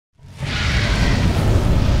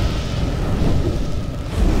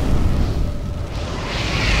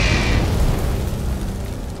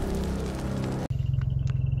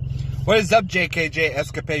What is up, JKJ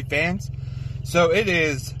Escapade fans? So it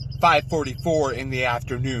is 5:44 in the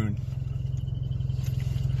afternoon,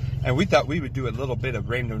 and we thought we would do a little bit of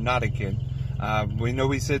Randonautica. We know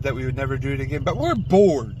we said that we would never do it again, but we're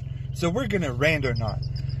bored, so we're gonna randonaut.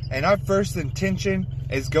 And our first intention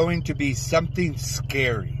is going to be something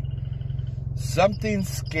scary. Something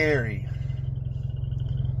scary.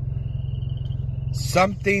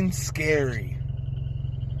 Something scary.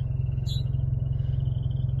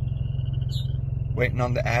 Waiting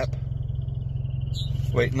on the app.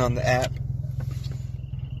 Waiting on the app.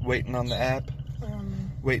 Waiting on the app.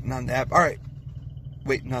 Waiting on the app. Alright.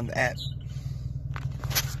 Waiting on the app.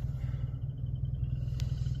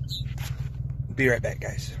 Be right back,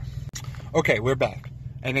 guys. Okay, we're back.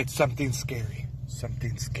 And it's something scary.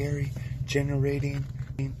 Something scary. Generating.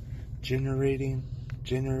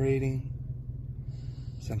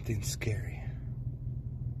 Something scary.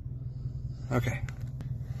 Okay.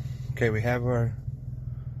 Okay, we have our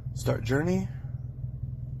start journey.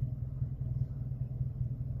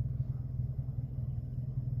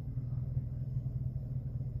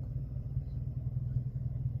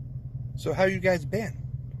 So how you guys been?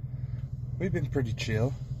 We've been pretty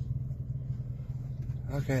chill.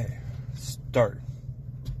 Okay, start.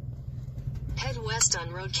 Head west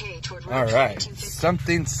on Road K toward Road All right,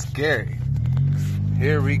 something scary.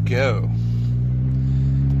 Here we go.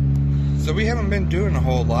 So we haven't been doing a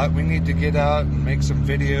whole lot. We need to get out and make some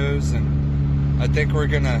videos, and I think we're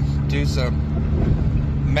gonna do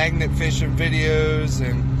some magnet fishing videos,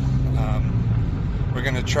 and we're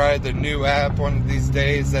gonna try the new app one of these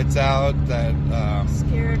days that's out that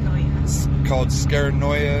it's called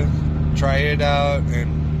Randonautica. Try it out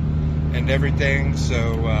and everything.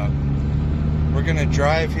 So we're gonna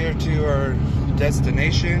drive here to our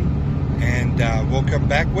destination, and we'll come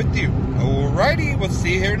back with you. Alrighty, we'll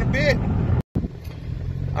see you here in a bit.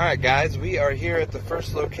 Alright guys, we are here at the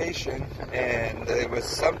first location, and it was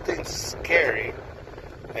something scary,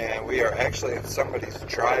 and we are actually in somebody's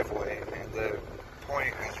driveway, and the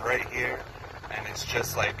point is right here, and it's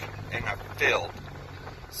just like in a field.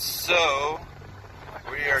 So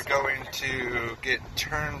we are going to get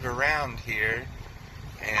turned around here,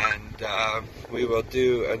 and we will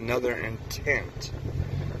do another intent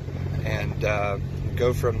and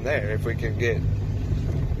go from there if we can get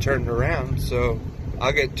turned around. So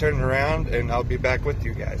I'll get turned around and I'll be back with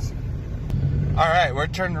you guys. Alright, we're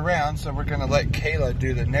turned around, so we're gonna let Kayla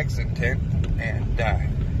do the next intent, and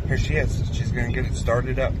here she is. She's gonna get it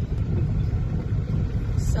started up.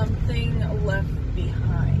 Something left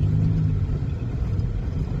behind.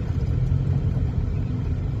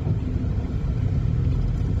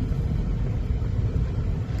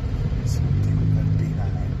 Something left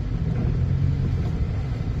behind.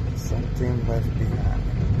 Something left behind.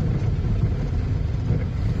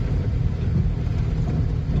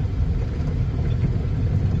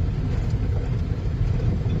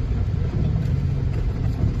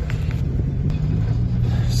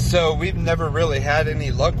 So we've never really had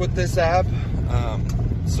any luck with this app,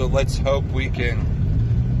 so let's hope we can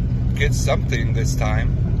get something this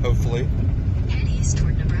time, hopefully. Head east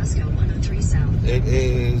toward Nebraska 103 south. It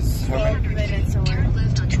is 12 minutes away.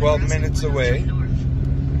 12 minutes away,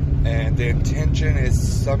 and the intention is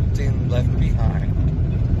something left behind.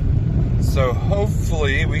 So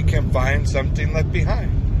hopefully we can find something left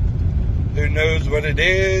behind. Who knows what it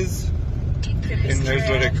is? Who knows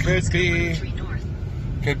what it could be?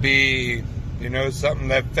 Could be, you know, something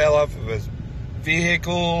that fell off of a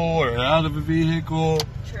vehicle or out of a vehicle.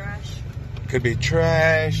 Trash. Could be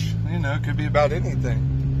trash. You know, could be about anything.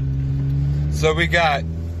 So we got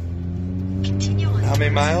how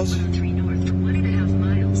many miles? 1.5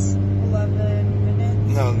 miles. 11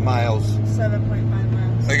 minutes. No, miles. 7.5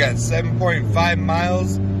 miles. We got 7.5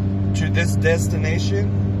 miles to this destination,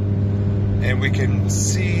 and we can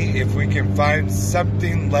see if we can find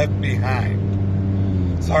something left behind.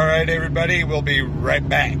 So, alright everybody, we'll be right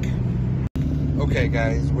back. Okay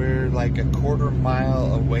guys, we're like a quarter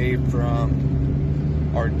mile away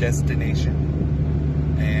from our destination.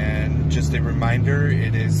 And just a reminder,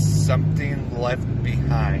 it is something left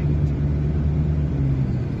behind.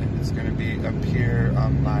 And it's going to be up here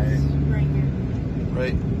on my...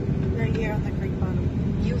 Right here. Right here on the creek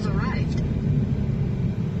bottom. You've arrived.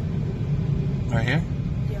 Right here?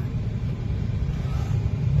 Yeah.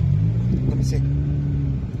 Let me see.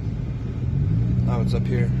 Oh, it's up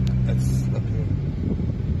here. That's up here.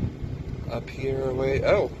 Up here, wait.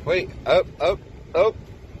 Oh, wait. Up. I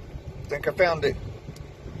think I found it.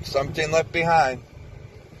 Something left behind.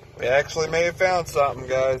 We actually may have found something,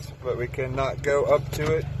 guys, but we cannot go up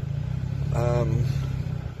to it. I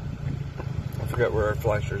forgot where our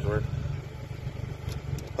flashers were.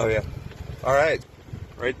 Oh yeah. All right.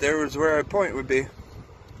 Right there was where our point would be.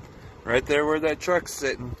 Right there where that truck's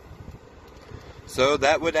sitting. So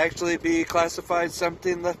that would actually be classified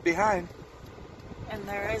something left behind. And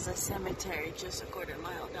there is a cemetery just a quarter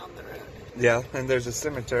mile down the road. Yeah, and there's a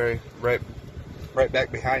cemetery right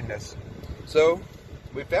back behind us. So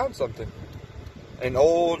we found something. An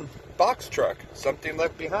old box truck, something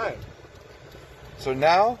left behind. So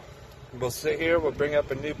now we'll sit here, we'll bring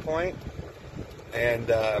up a new point, and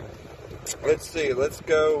let's see, let's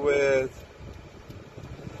go with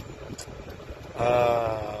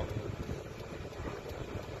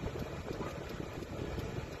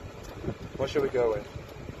what should we go with?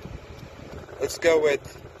 Let's go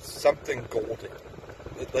with something golden.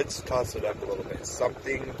 Let's toss it up a little bit.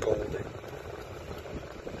 Something golden.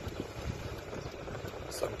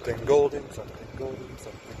 Something golden, something golden,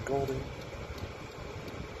 something golden.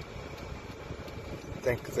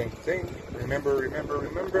 Think.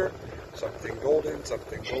 Remember. Something golden,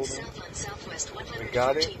 something golden. We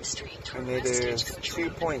got it. And it is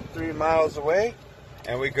 2.3 miles away.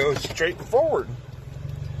 And we go straight forward.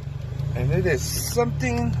 And it is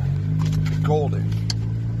something golden.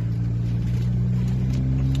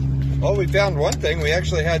 Well, we found one thing. We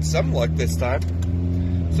actually had some luck this time.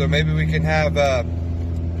 So maybe we can have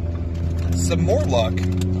some more luck.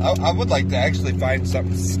 I would like to actually find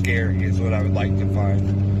something scary is what I would like to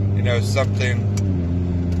find. You know, something,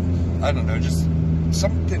 I don't know, just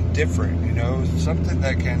something different, you know, something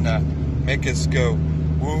that can make us go,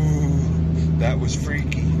 woo, that was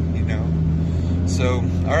freaky, you know. So,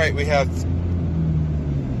 all right, we have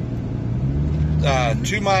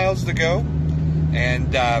 2 miles to go,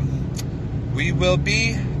 and we will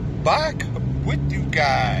be back with you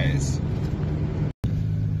guys.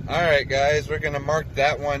 Alright guys, we're going to mark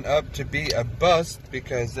that one up to be a bust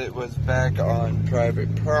because it was back on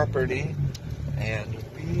private property, and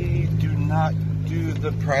we do not do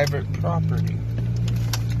the private property.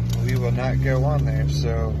 We will not go on there,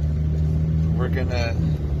 so we're going to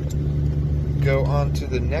go on to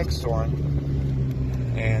the next one,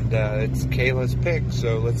 and it's Kayla's pick,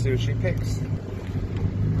 so let's see what she picks.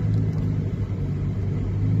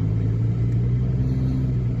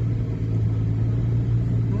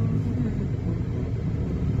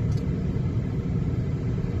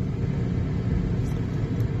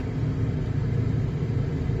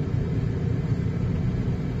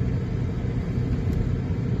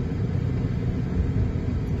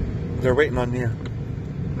 They're waiting on you.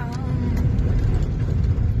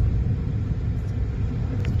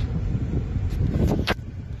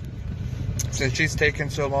 Since she's taking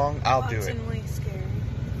so long, I'll do it. Hauntingly scary.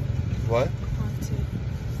 What? Haunted.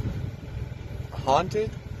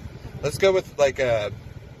 Haunted? Let's go with like a...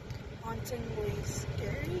 Hauntingly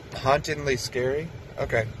scary? Hauntingly scary?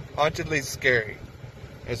 Okay. Hauntedly scary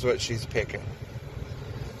is what she's picking.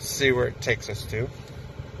 See where it takes us to.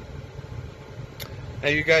 Now,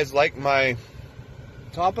 you guys like my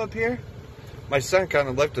top up here? My son kind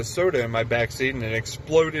of left a soda in my backseat and it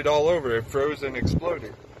exploded all over. It froze and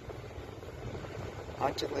exploded.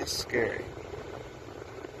 Hauntedly scary.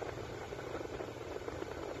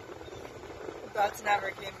 That's never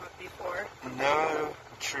came up before. No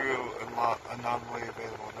true anomaly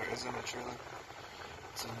available. There isn't a true.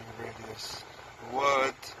 It's in your radius.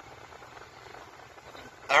 What?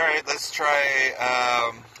 Alright, let's try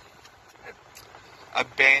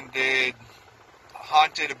abandoned.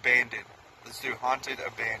 Haunted abandoned. Let's do haunted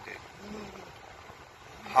abandoned.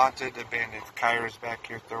 Haunted abandoned. Kyra's back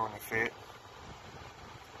here throwing a fit.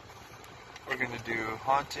 We're gonna do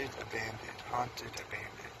haunted abandoned. Haunted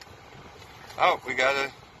abandoned. Oh, we got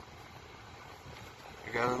a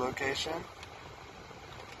location.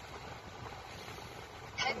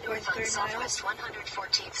 Head north on Southwest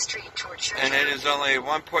 114th Street toward Church. And it is only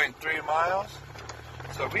 1.3 miles.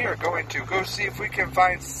 So we are going to go see if we can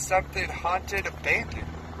find something haunted abandoned.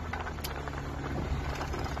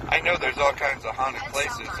 I know there's all kinds of haunted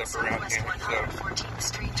places up around here,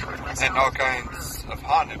 so, and all kinds of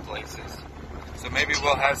haunted places. So maybe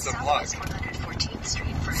we'll have some luck.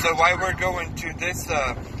 So while we're going to this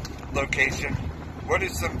location, what are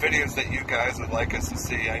some videos that you guys would like us to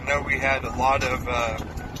see? I know we had a lot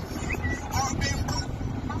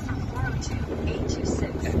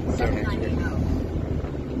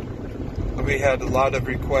of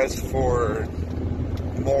requests for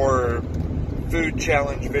more food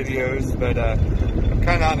challenge videos, but I'm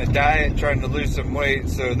kind of on a diet trying to lose some weight,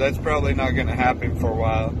 so that's probably not going to happen for a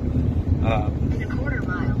while. In a quarter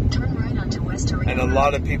mile, turn right onto West Arena. And a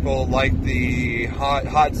lot of people like the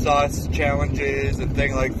hot sauce challenges and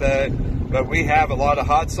things like that, but we have a lot of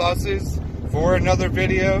hot sauces for another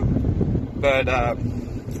video, but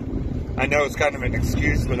I know it's kind of an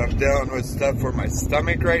excuse, but I'm dealing with stuff for my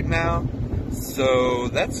stomach right now. So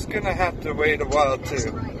that's going to have to wait a while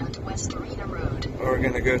too. Right onto West Arena Road. We're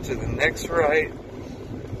going to go to the next right.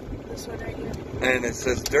 This one right here. And it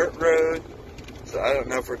says dirt road. So I don't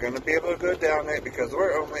know if we're going to be able to go down it because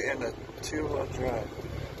we're only in a 2-wheel drive.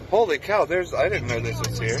 Holy cow, I didn't know this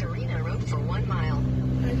was West here. Arena Road for 1 mile.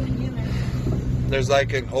 I didn't either. There's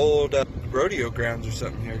like an old rodeo grounds or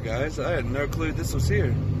something here, guys. I had no clue this was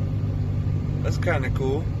here. That's kind of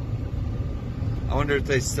cool. I wonder if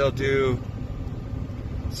they still do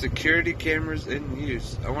security cameras in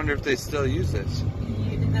use. I wonder if they still use this.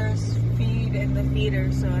 There's feed in the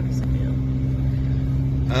feeder, so I'm assuming.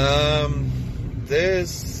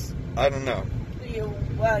 This, I don't know. You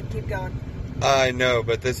keep going. I know,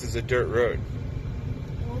 but this is a dirt road.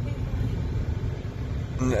 We'll be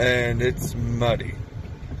fine. And it's muddy.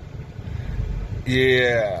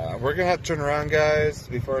 Yeah, we're gonna have to turn around, guys,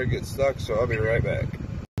 before I get stuck, so I'll be right back.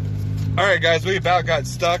 Alright, guys, we about got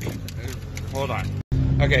stuck. Hold on.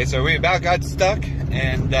 Okay, so we about got stuck,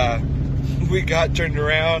 and we got turned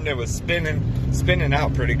around. It was spinning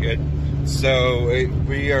out pretty good. So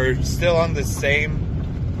we are still on the same,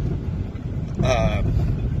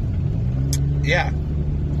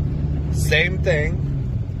 same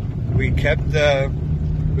thing. We kept the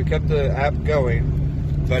app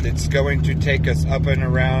going, but it's going to take us up and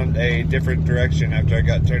around a different direction after I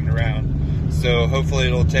got turned around. So hopefully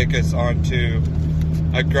it'll take us onto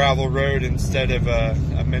a gravel road instead of a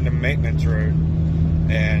minimum maintenance road,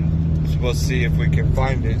 and we'll see if we can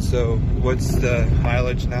find it. So what's the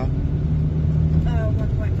mileage now?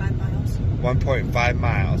 1.5 miles. 1.5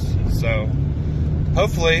 miles. So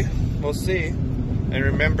hopefully we'll see. And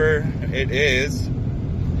remember, it is,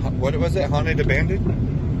 what was it, Haunted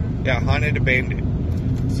Abandoned? Yeah, Haunted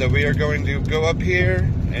Abandoned. So we are going to go up here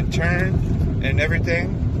and turn and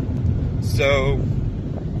everything. So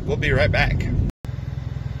we'll be right back.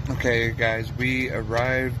 Okay, guys, we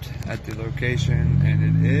arrived at the location,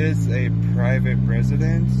 and it is a private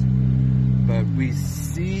residence, but we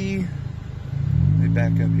see, let me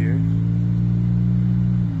back up here,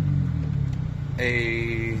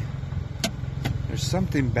 there's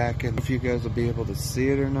something back in, if you guys will be able to see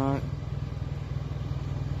it or not.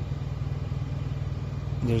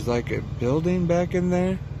 There's like a building back in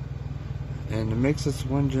there, and it makes us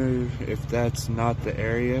wonder if that's not the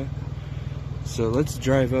area. So let's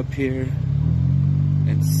drive up here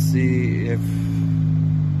and see if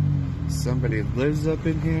somebody lives up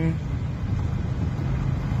in here.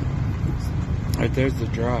 Right there's the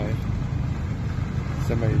drive.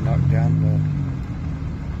 Somebody knocked down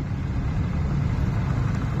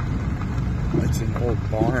it's an old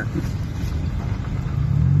barn.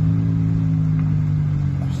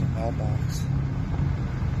 There's a mailbox.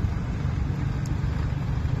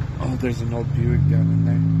 Oh, there's an old Buick down in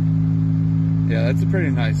there. Yeah, that's a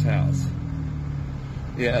pretty nice house.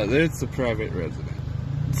 Yeah, there's a private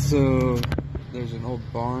residence. So, there's an old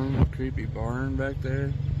barn, a creepy barn back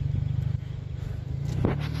there.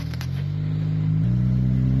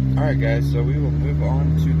 Alright guys, so we will move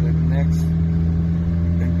on to the next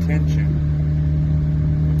intention.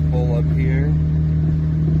 Pull up here.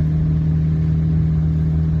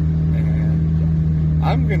 And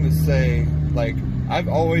I'm gonna say, like, I've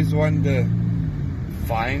always wanted to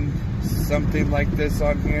find something like this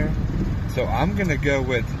on here, so I'm gonna go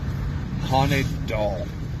with Haunted Doll.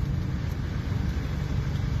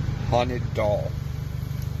 Haunted Doll.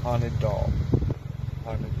 Haunted Doll.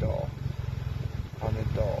 Haunted Doll.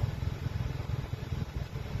 Haunted Doll.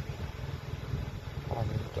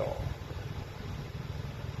 Haunted Doll.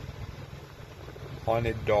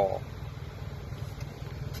 Haunted Doll.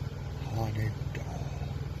 Haunted Doll.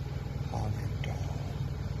 Haunted Doll.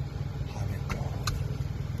 Haunted Doll.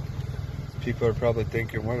 People are probably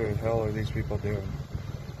thinking, what the hell are these people doing?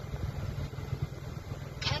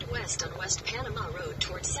 Head west on West Panama Road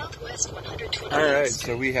towards southwest 120. Alright,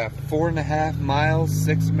 so we have 4.5 miles,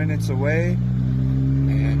 6 minutes away,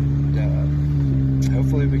 and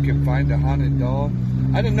hopefully we can find a haunted doll.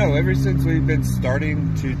 I don't know, ever since we've been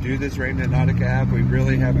starting to do this Randonautica app, we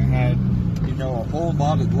really haven't had, you know, a whole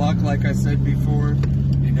lot of luck, like I said before.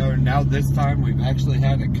 You know, now this time we've actually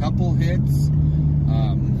had a couple hits.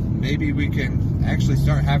 Maybe we can actually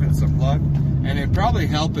start having some luck, and it'd probably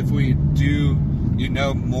help if we do, you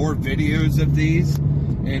know, more videos of these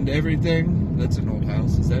and everything. That's an old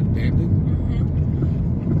house. Is that abandoned?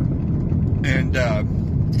 Mm-hmm.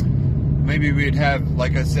 And maybe we'd have,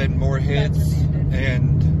 like I said, more hits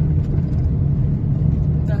and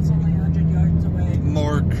that's only 100 yards away.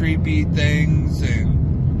 more creepy things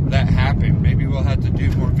and that happen. Maybe we'll have to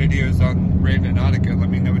do more videos on Randonautica. Let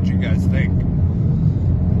me know what you guys think.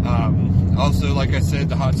 Also, like I said,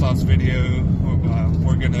 the hot sauce video,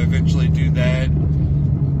 we're going to eventually do that.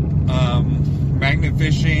 Magnet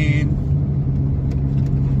fishing.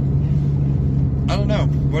 I don't know.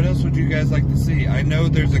 What else would you guys like to see? I know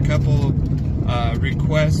there's a couple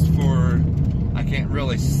requests for, I can't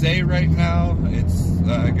really say right now. It's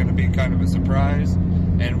going to be kind of a surprise.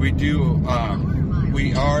 And we do,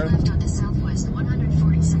 we are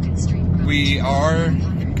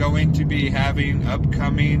going to be having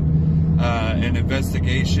upcoming an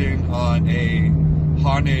investigation on a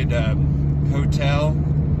haunted hotel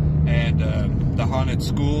and the haunted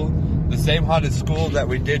school. The same haunted school that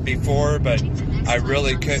we did before, but I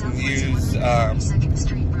really couldn't use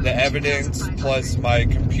the evidence, plus my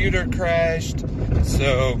computer crashed.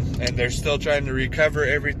 So, and they're still trying to recover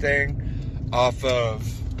everything off of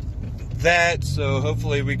that. So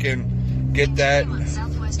hopefully we can get that,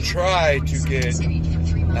 try to get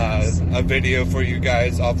a video for you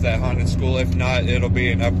guys off that haunted school. If not, it'll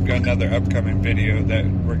be another upcoming video that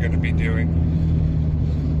we're going to be doing.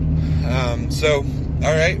 So,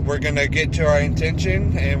 alright, we're going to get to our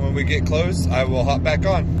intention, and when we get close, I will hop back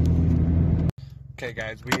on. Okay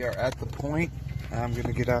guys, we are at the point. I'm going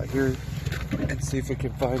to get out here and see if we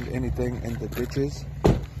can find anything in the ditches.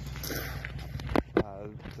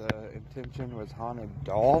 The intention was haunted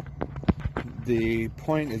doll. The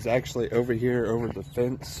point is actually over here, over the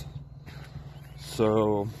fence.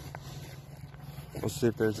 So, we'll see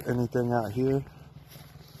if there's anything out here.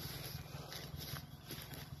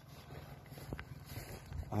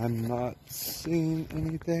 I'm not seeing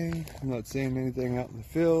anything. I'm not seeing anything out in the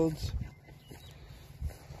fields.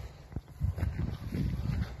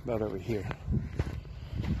 About over here.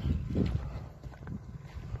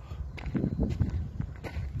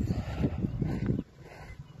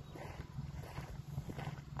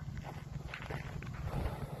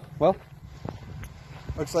 Well,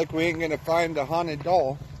 looks like we ain't gonna find a haunted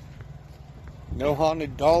doll. No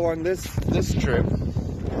haunted doll on this trip.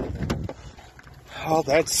 Oh,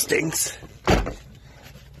 that stinks.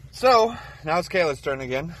 So, now it's Kayla's turn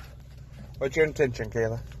again. What's your intention,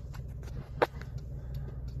 Kayla?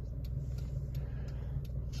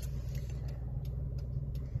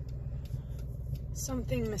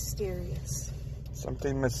 Something mysterious.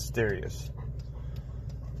 Something mysterious.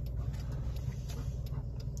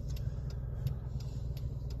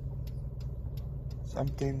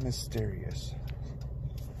 Something mysterious.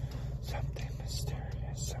 Something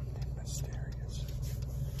mysterious. Something mysterious.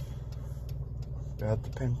 Got the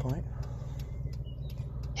pinpoint.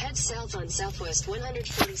 Head south on Southwest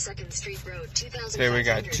 142nd Street Road, 2000. Okay, we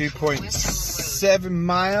got 2.7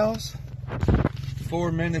 miles.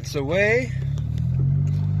 4 minutes away.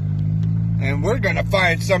 And we're gonna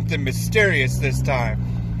find something mysterious this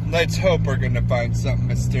time. Let's hope we're gonna find something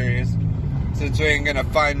mysterious. Since we ain't gonna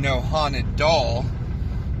find no haunted doll.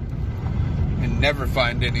 And never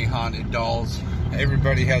find any haunted dolls.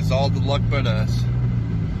 Everybody has all the luck but us.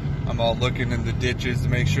 I'm all looking in the ditches to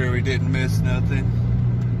make sure we didn't miss nothing.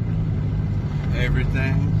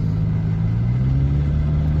 Everything.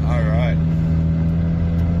 Alright.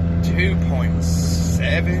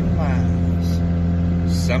 2.7 miles.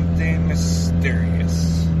 Something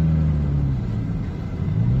mysterious.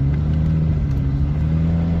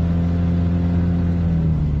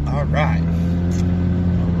 Alright.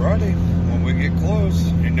 Alrighty. When we get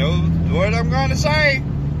close, you know what I'm going to say.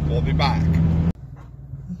 We'll be back.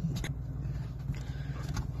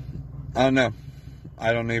 I don't know.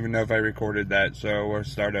 I don't even know if I recorded that, so we'll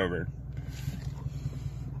start over.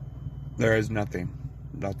 There is nothing.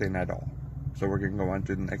 Nothing at all. So we're going to go on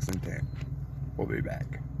to the next intent. We'll be back.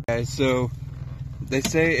 Okay, so they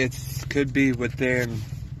say it could be within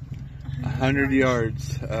 100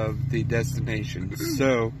 yards of the destination.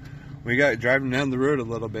 So we got driving down the road a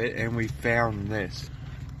little bit and we found this.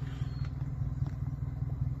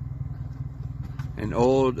 An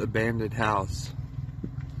old abandoned house.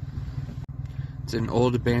 It's an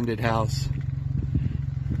old abandoned house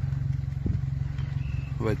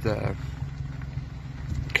with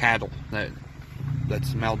cattle that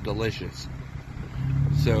smell delicious.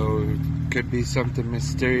 So could be something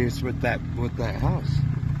mysterious with that house.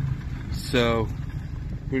 So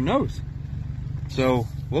who knows? So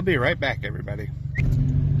we'll be right back, everybody.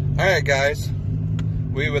 Alright guys,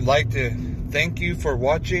 we would like to thank you for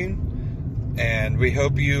watching, and we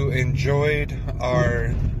hope you enjoyed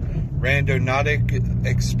our Randonautica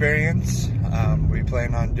experience. We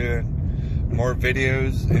plan on doing more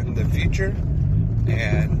videos in the future,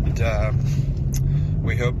 and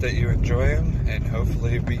we hope that you enjoy them, and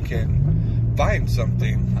hopefully we can find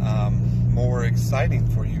something more exciting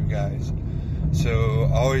for you guys. So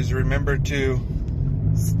always remember to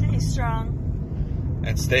stay strong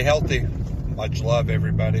and stay healthy. Much love,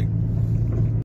 everybody.